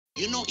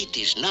You know, it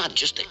is not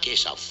just a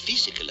case of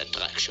physical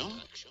attraction.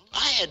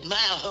 I admire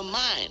her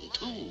mind,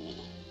 too.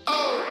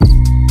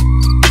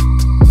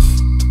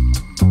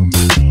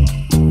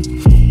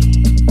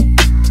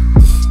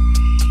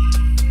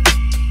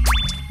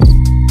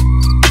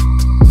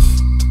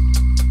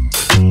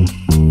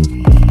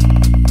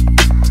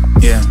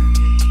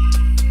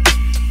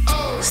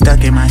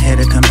 Stuck in my head,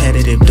 a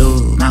competitive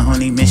dude. My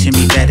only mission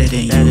be better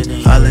than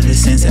you. All of the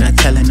sins that I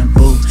tell in the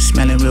booth,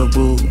 smelling real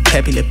rude.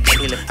 Pepe Le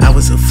Pew. I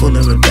was a full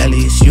of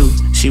rebellious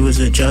youth. She was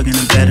a drug and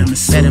a better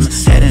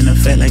masseuse. Had an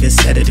effect like a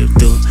sedative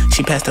dude.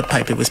 She passed the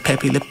pipe, it was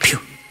Pepe Le Pew.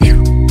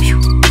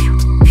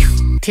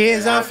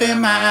 Tears off in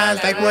my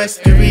eyes, like what's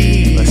the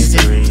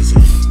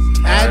reason?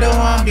 I don't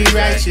wanna be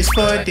righteous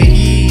for the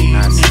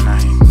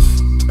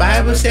easy.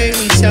 Bible say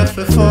we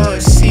suffer for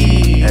a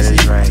season. That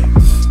is right.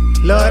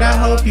 Lord, I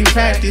hope you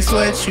practice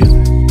what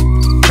you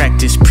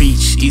practice,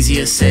 preach,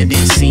 easier said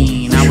than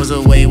seen. I was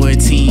a wayward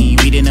teen,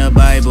 reading the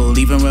Bible,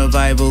 leaving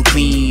revival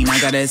clean. I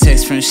got a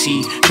text from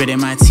she, gritting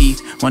my teeth,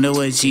 wonder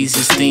what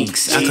Jesus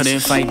thinks. I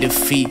couldn't fight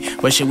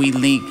defeat, where should we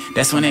link?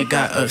 That's when it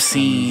got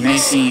obscene. Ain't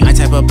seen, I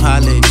type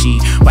apology,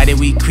 why did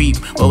we creep?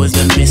 What was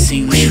the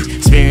missing link?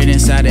 Spirit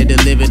inside that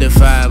delivered the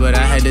fire, but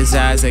I had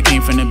desires that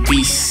came from the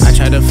beast. I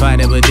tried to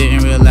fight it, but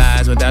didn't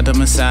realize without the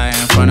Messiah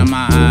in front of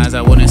my eyes,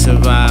 I wouldn't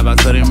survive, I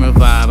couldn't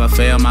revive. I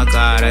failed my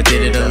God, I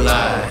did it a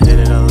lot. I did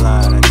it a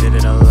lot.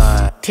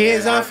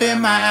 Tears off in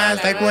my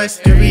eyes, like what's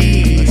the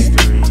reason?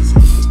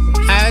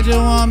 I just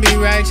wanna be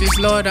righteous,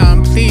 Lord,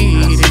 I'm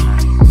pleading.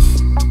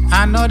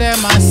 I know that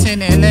my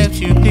sin had left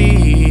you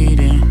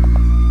bleeding.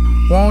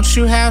 Won't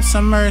you have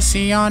some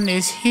mercy on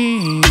this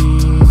heat?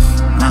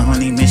 My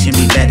only mission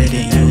be better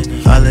than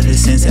you. All of the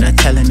sins that I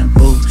tell in the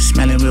booth,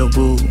 smelling real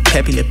rude.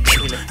 Pepe Le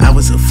Pew. I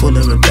was a full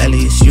of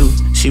rebellious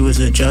youth. She was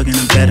a drug and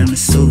a better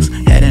masseuse.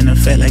 Had an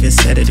effect like a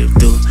sedative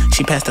dude.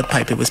 She passed the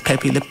pipe, it was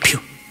Pepe Le Pew.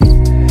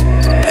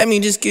 Let me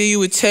just give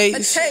you a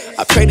taste.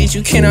 I pray that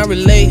you cannot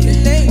relate.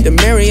 The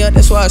Marriott,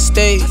 that's why I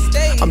stayed.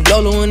 I'm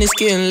dolo when it's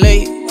getting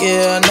late.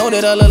 Yeah, I know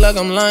that I look like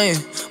I'm lying,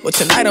 but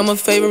tonight I'm a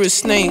favorite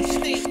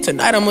snake.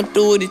 Tonight I'ma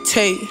do what it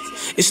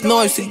takes. It's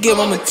noise to give,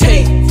 I'ma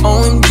take.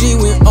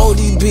 OMG with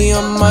ODB,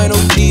 I might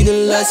OD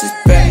the last is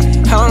back.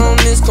 How long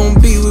this gon'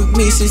 be with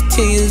me since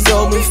 10 years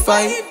old, been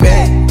fighting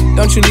back.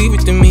 Don't you leave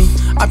it to me,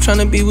 I'm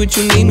tryna be what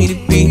you need me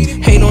to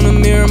be. Hate on the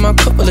mirror, my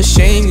cup full of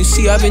shame. You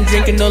see I've been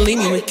drinking, don't leave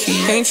me with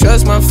keys. Can't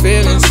trust my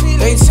feelings,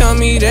 they tell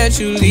me that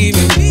you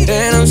leaving.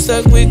 Then I'm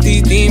stuck with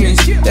these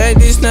demons, that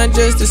this not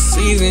just a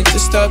season.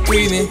 Just stop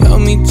breathing,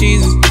 help me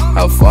Jesus.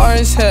 How far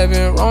is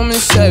heaven,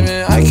 Romans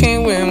 7. I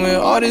can't win with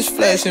all this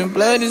flesh and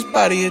blood, this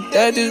body, and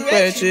death is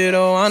wretched.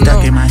 Oh, I know.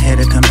 Stuck in my head,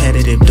 a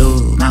competitive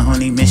dude. My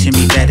only mission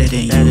be better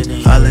than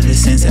you. All of the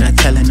sins that I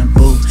tell in the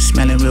booth,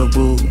 smelling real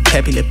rude.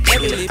 Pepe Le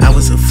Pew. I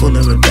was a full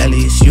of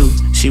rebellious youth.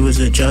 She was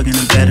a drug and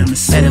a better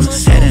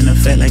masseuse. Had an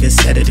effect like a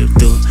sedative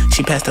dude.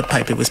 She passed the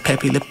pipe, it was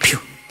Pepe Le Pew.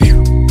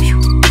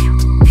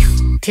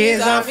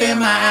 Tears off in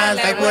my eyes,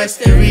 like what's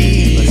the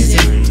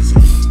reason?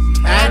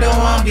 I don't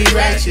wanna be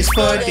righteous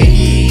for the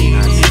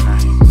easy.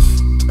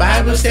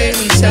 Bible say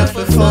we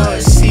suffer for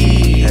a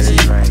season.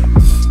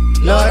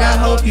 Lord, I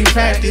hope you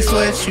practice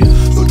what you.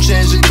 Who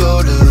changed the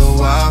code to the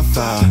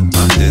Wi-Fi?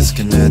 I'm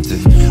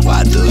disconnected.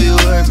 Why do you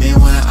hurt me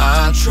when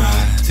I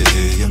try to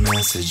hear your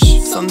message?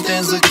 Some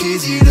things look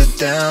easy to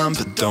them,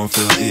 but don't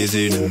feel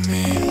easy to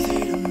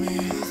me.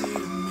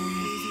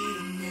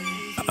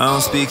 I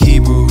don't speak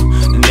Hebrew,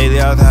 and lately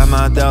I've had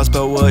my doubts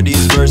about what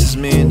these verses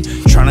mean.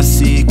 Trying to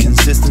see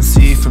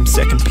consistency from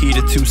 2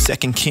 Peter to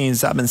 2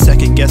 Kings. I've been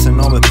second guessing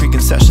all the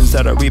preconceptions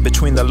that I read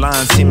between the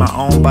lines. See my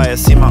own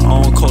bias, see my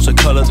own culture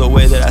color the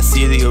way that I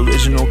see the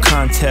original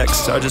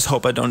context. I just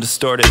hope I don't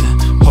distort it,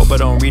 hope I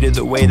don't read it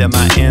the way that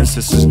my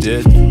ancestors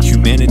did.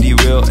 Humanity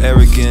real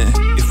arrogant,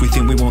 if we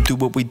think we won't do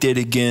what we did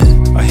again.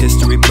 Our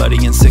history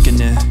bloody and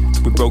sickening,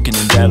 we're broken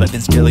and bad like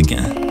Vince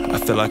Gilligan. I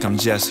feel like I'm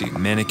Jesse,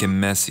 manic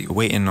and messy,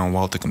 waiting on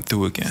Walt to come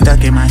through again.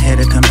 Stuck in my head,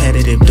 a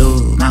competitive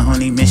dude. My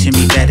only mission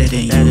be better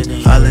than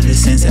you. All of the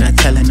sins that I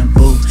tell in the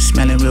booth,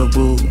 smelling real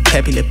rude.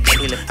 Pepe Le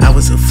Pew. I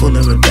was a full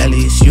of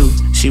rebellious youth.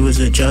 She was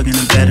a drug and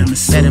a better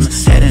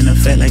masseuse. Had an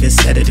effect like a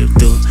sedative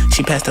dude.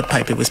 She passed the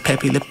pipe, it was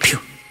Pepe Le Pew.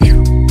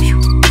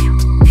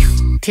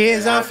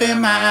 Tears off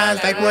in my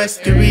eyes, like what's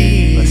the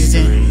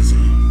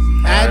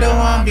reason? I don't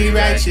wanna be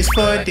righteous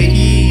for the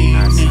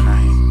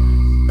evening.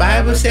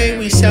 Bible say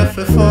we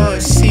suffer for a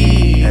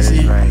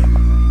season.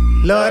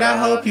 Lord, I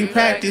hope you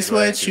practice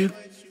what you